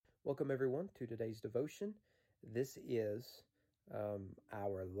Welcome, everyone, to today's devotion. This is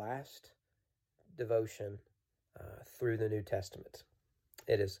our last devotion through the New Testament.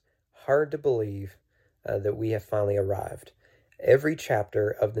 It is hard to believe that we have finally arrived. Every chapter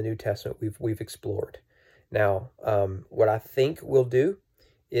of the New Testament we've explored. Now, what I think we'll do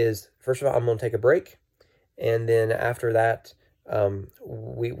is, first of all, I'm going to take a break, and then after that,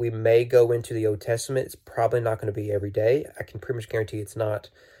 we may go into the Old Testament. It's probably not going to be every day. I can pretty much guarantee it's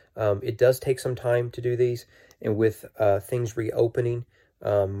not. It does take some time to do these, and with things reopening,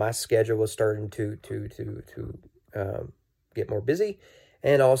 my schedule is starting to get more busy,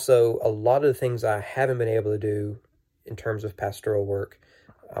 and also a lot of the things I haven't been able to do in terms of pastoral work,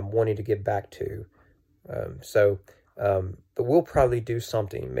 I'm wanting to get back to. But we'll probably do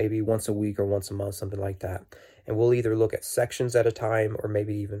something, maybe once a week or once a month, something like that. And we'll either look at sections at a time or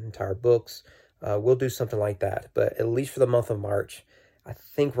maybe even entire books. We'll do something like that. But at least for the month of March, I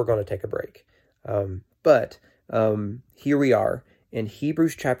think we're going to take a break. But here we are in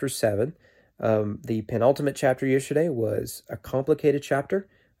Hebrews chapter 7. The penultimate chapter yesterday was a complicated chapter,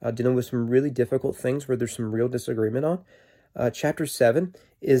 dealing with some really difficult things where there's some real disagreement on. Chapter 7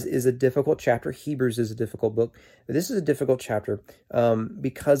 is a difficult chapter. Hebrews is a difficult book. This is a difficult chapter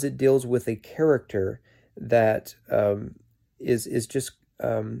because it deals with a character that is just,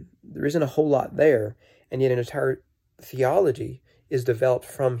 there isn't a whole lot there, and yet an entire theology is developed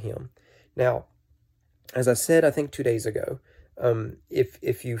from him. Now, as I said, I think 2 days ago,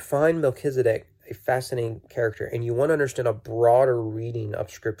 if you find Melchizedek a fascinating character and you want to understand a broader reading of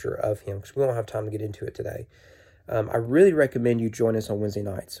Scripture of him, because we don't have time to get into it today, I really recommend you join us on Wednesday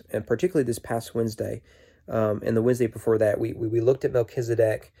nights, and particularly this past Wednesday and the Wednesday before that. We looked at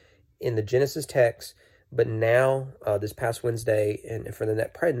Melchizedek in the Genesis text, but now this past Wednesday and for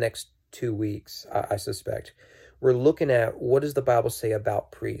probably the next 2 weeks, I suspect, we're looking at what does the Bible say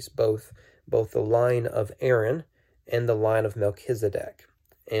about priests, both the line of Aaron and the line of Melchizedek,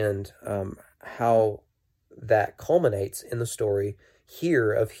 and how that culminates in the story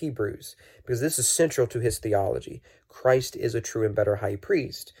here of Hebrews, because this is central to his theology. Christ is a true and better high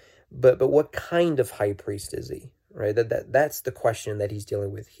priest, but what kind of high priest is he? Right, that's the question that he's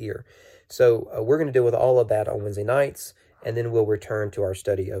dealing with here. So we're going to deal with all of that on Wednesday nights, and then we'll return to our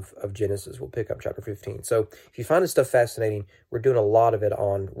study of Genesis. We'll pick up chapter 15. So if you find this stuff fascinating, we're doing a lot of it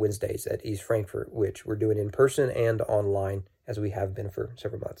on Wednesdays at East Frankfort, which we're doing in person and online, as we have been for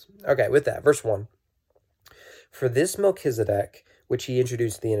several months. Okay, with that, verse 1. For this Melchizedek, which he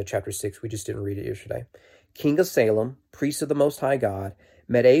introduced at the end of chapter 6, we just didn't read it yesterday, king of Salem, priest of the Most High God,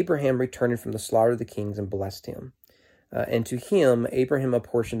 met Abraham returning from the slaughter of the kings and blessed him. And to him, Abraham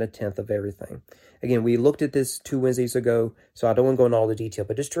apportioned 1/10 of everything. Again, we looked at this 2 Wednesdays ago, so I don't want to go into all the detail,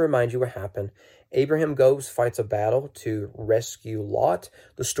 but just to remind you what happened, Abraham goes, fights a battle to rescue Lot.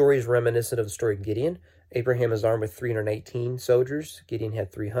 The story is reminiscent of the story of Gideon. Abraham is armed with 318 soldiers. Gideon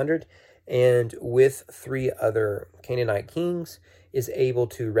had 300. And with 3 other Canaanite kings, is able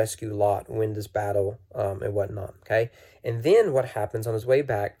to rescue Lot, win this battle, and whatnot, okay? And then what happens on his way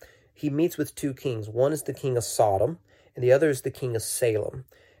back, he meets with 2 kings. One is the king of Sodom, and the other is the king of Salem.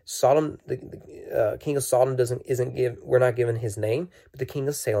 Sodom, the king of Sodom we're not given his name, but the king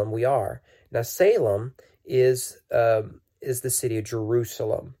of Salem we are. Now Salem is the city of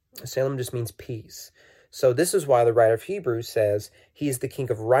Jerusalem. Salem just means peace. So this is why the writer of Hebrews says he is the king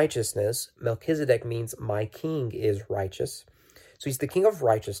of righteousness. Melchizedek means my king is righteous. So he's the king of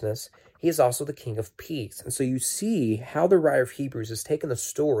righteousness. He is also the king of peace. And so you see how the writer of Hebrews has taken the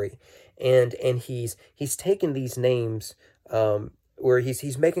story and he's taken these names where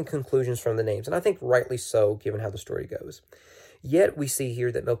he's making conclusions from the names. And I think rightly so, given how the story goes. Yet we see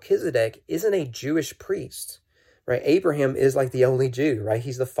here that Melchizedek isn't a Jewish priest, right? Abraham is like the only Jew, right?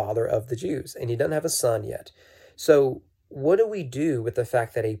 He's the father of the Jews, and he doesn't have a son yet. So what do we do with the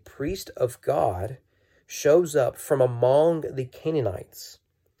fact that a priest of God shows up from among the Canaanites,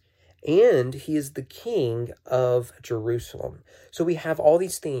 and he is the king of Jerusalem? So we have all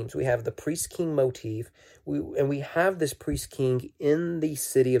these themes. We have the priest-king motif, and we have this priest-king in the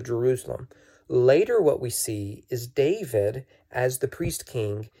city of Jerusalem. Later, what we see is David as the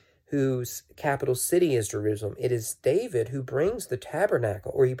priest-king whose capital city is Jerusalem. It is David who brings the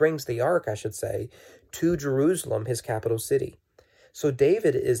tabernacle, or he brings the ark, I should say, to Jerusalem, his capital city. So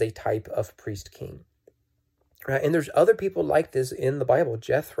David is a type of priest-king. Right? And there's other people like this in the Bible.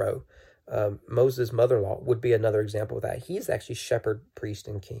 Jethro, Moses' mother-in-law, would be another example of that. He's actually shepherd, priest,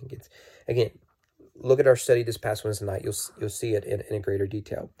 and king. It's, again, look at our study this past Wednesday night. You'll see it in a greater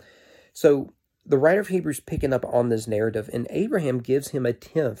detail. So the writer of Hebrews picking up on this narrative, and Abraham gives him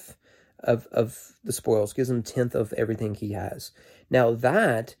 1/10 of the spoils, gives him 1/10 of everything he has. Now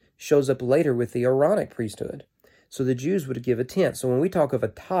that shows up later with the Aaronic priesthood. So the Jews would give a tenth. So when we talk of a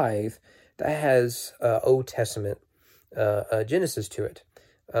tithe, that has Old Testament Genesis to it.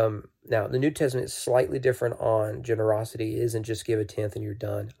 Now, the New Testament is slightly different on generosity. It isn't just give a tenth and you're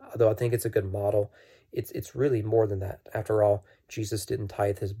done, although I think it's a good model. It's really more than that. After all, Jesus didn't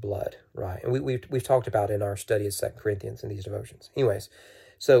tithe his blood, right? And we've talked about it in our study of 2 Corinthians in these devotions. Anyways,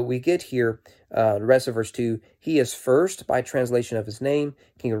 so we get here, the rest of verse 2, he is first by translation of his name,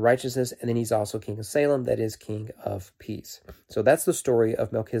 king of righteousness, and then he's also king of Salem, that is king of peace. So that's the story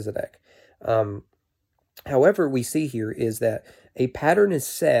of Melchizedek. However, we see here is that a pattern is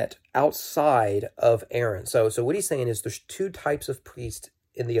set outside of Aaron. So what he's saying is there's two types of priests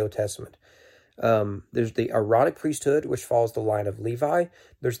in the Old Testament. There's the Aaronic priesthood, which follows the line of Levi.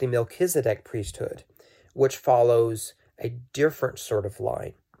 There's the Melchizedek priesthood, which follows a different sort of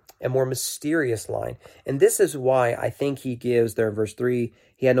line, a more mysterious line. And this is why I think he gives there in verse 3,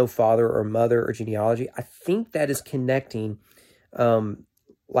 he had no father or mother or genealogy. I think that is connecting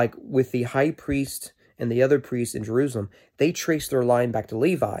like with the high priest and the other priests in Jerusalem. They trace their line back to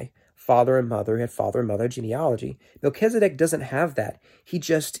Levi. Father and mother had father and mother genealogy. Melchizedek doesn't have that. He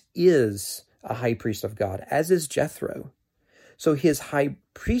just is a high priest of God, as is Jethro. So his high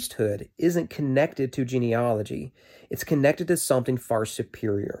priesthood isn't connected to genealogy. It's connected to something far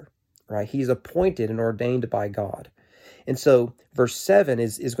superior, right? He's appointed and ordained by God. And so verse 7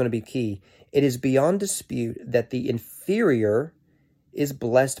 is going to be key. It is beyond dispute that the inferior is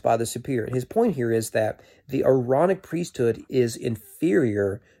blessed by the superior. His point here is that the Aaronic priesthood is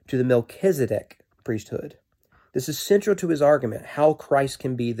inferior to the Melchizedek priesthood. This is central to his argument, how Christ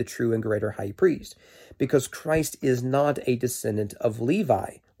can be the true and greater high priest, because Christ is not a descendant of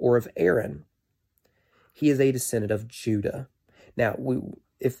Levi or of Aaron. He is a descendant of Judah. Now,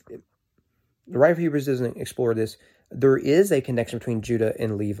 if the writer of Hebrews doesn't explore this, there is a connection between Judah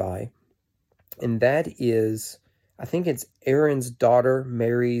and Levi, and that is, I think it's Aaron's daughter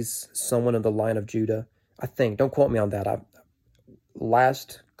marries someone of the line of Judah. I think, don't quote me on that.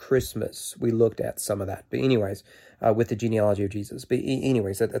 Last Christmas, we looked at some of that. But anyways, with the genealogy of Jesus. But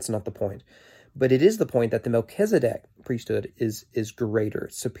anyways, that's not the point. But it is the point that the Melchizedek priesthood is greater,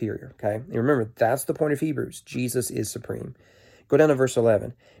 superior, okay? And remember, that's the point of Hebrews. Jesus is supreme. Go down to verse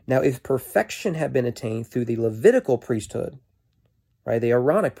 11. Now, if perfection had been attained through the Levitical priesthood, right, the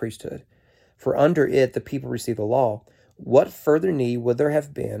Aaronic priesthood, for under it the people received the law, what further need would there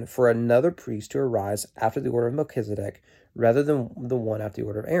have been for another priest to arise after the order of Melchizedek, rather than the one after the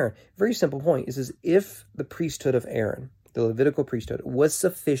order of Aaron? Very simple point. It says, if the priesthood of Aaron, the Levitical priesthood, was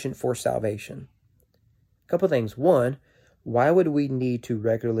sufficient for salvation. A couple of things. One, why would we need to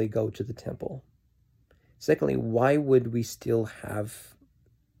regularly go to the temple? Secondly, why would we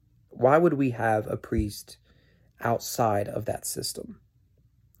have a priest outside of that system?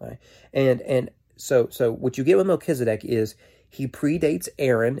 Right? And so what you get with Melchizedek is he predates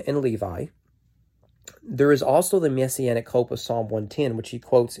Aaron and Levi. There is also the messianic hope of Psalm 110, which he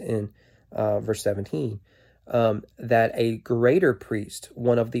quotes in verse 17, that a greater priest,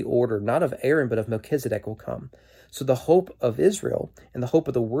 one of the order, not of Aaron, but of Melchizedek, will come. So the hope of Israel and the hope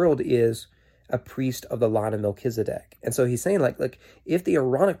of the world is a priest of the line of Melchizedek. And so he's saying, like if the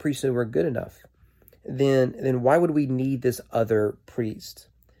Aaronic priesthood were good enough, then why would we need this other priest?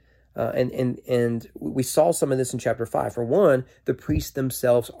 And we saw some of this in chapter 5. For one, the priests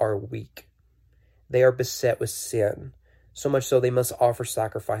themselves are weak. They are beset with sin, so much so they must offer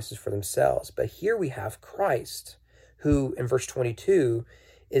sacrifices for themselves. But here we have Christ, who, in verse 22,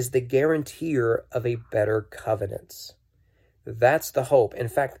 is the guarantor of a better covenant. That's the hope. In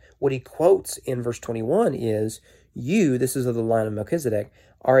fact, what he quotes in verse 21 is, you, this is of the line of Melchizedek,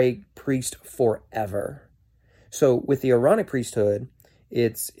 are a priest forever. So with the Aaronic priesthood,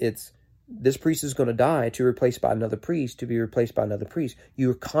 it's this priest is going to die to be replaced by another priest, to be replaced by another priest.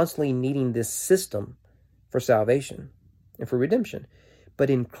 You're constantly needing this system for salvation and for redemption. But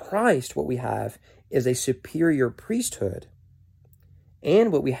in Christ, what we have is a superior priesthood.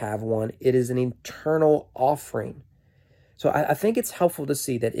 And what we have, it is an eternal offering. So I think it's helpful to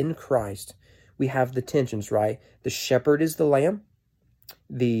see that in Christ, we have the tensions, right? The shepherd is the lamb,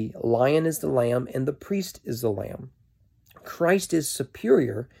 the lion is the lamb, and the priest is the lamb. Christ is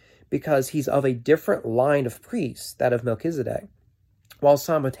superior because he's of a different line of priests, that of Melchizedek, while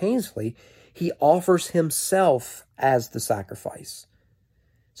simultaneously he offers himself as the sacrifice.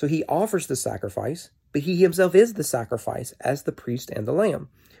 So he offers the sacrifice, but he himself is the sacrifice as the priest and the lamb.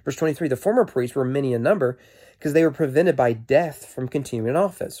 Verse 23, the former priests were many in number because they were prevented by death from continuing in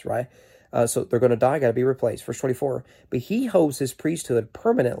office, right? So they're going to die, got to be replaced. Verse 24, but he holds his priesthood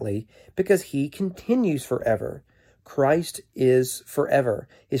permanently because he continues forever. Christ is forever.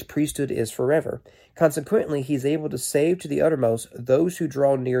 His priesthood is forever. Consequently, he's able to save to the uttermost those who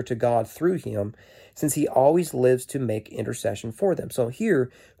draw near to God through him, since he always lives to make intercession for them. So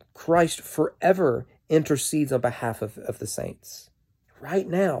here, Christ forever intercedes on behalf of the saints. Right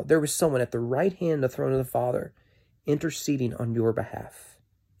now, there was someone at the right hand of the throne of the Father interceding on your behalf.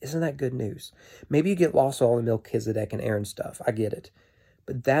 Isn't that good news? Maybe you get lost all the Melchizedek and Aaron stuff. I get it.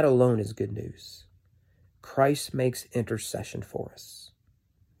 But that alone is good news. Christ makes intercession for us.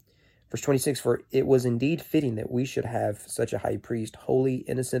 Verse 26, for it was indeed fitting that we should have such a high priest, holy,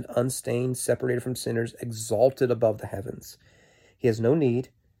 innocent, unstained, separated from sinners, exalted above the heavens. He has no need,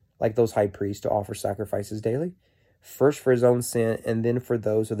 like those high priests, to offer sacrifices daily, first for his own sin and then for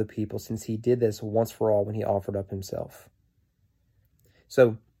those of the people, since he did this once for all when he offered up himself.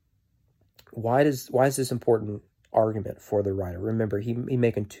 So why is this important argument for the writer? Remember, he's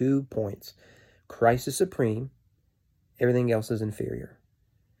making 2 points. Christ is supreme. Everything else is inferior.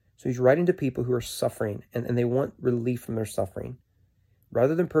 So he's writing to people who are suffering, and they want relief from their suffering.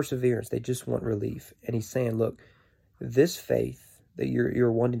 Rather than perseverance, they just want relief. And he's saying, look, this faith that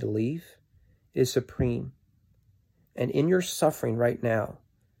you're wanting to leave is supreme. And in your suffering right now,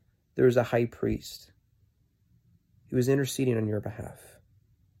 there is a high priest who is interceding on your behalf.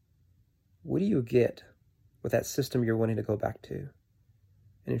 What do you get with that system you're wanting to go back to?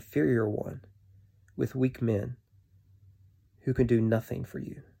 An inferior one with weak men who can do nothing for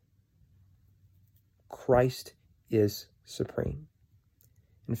you. Christ is supreme.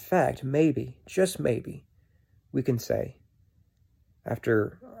 In fact, maybe, just maybe, we can say,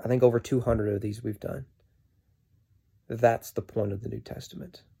 after I think over 200 of these we've done, that's the point of the New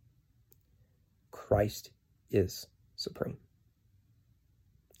Testament. Christ is supreme.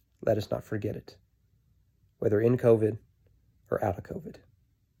 Let us not forget it, whether in COVID or out of COVID.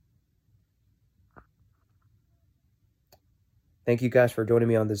 Thank you guys for joining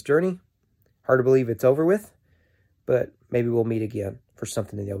me on this journey. Hard to believe it's over with, but maybe we'll meet again for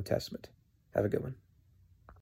something in the Old Testament. Have a good one.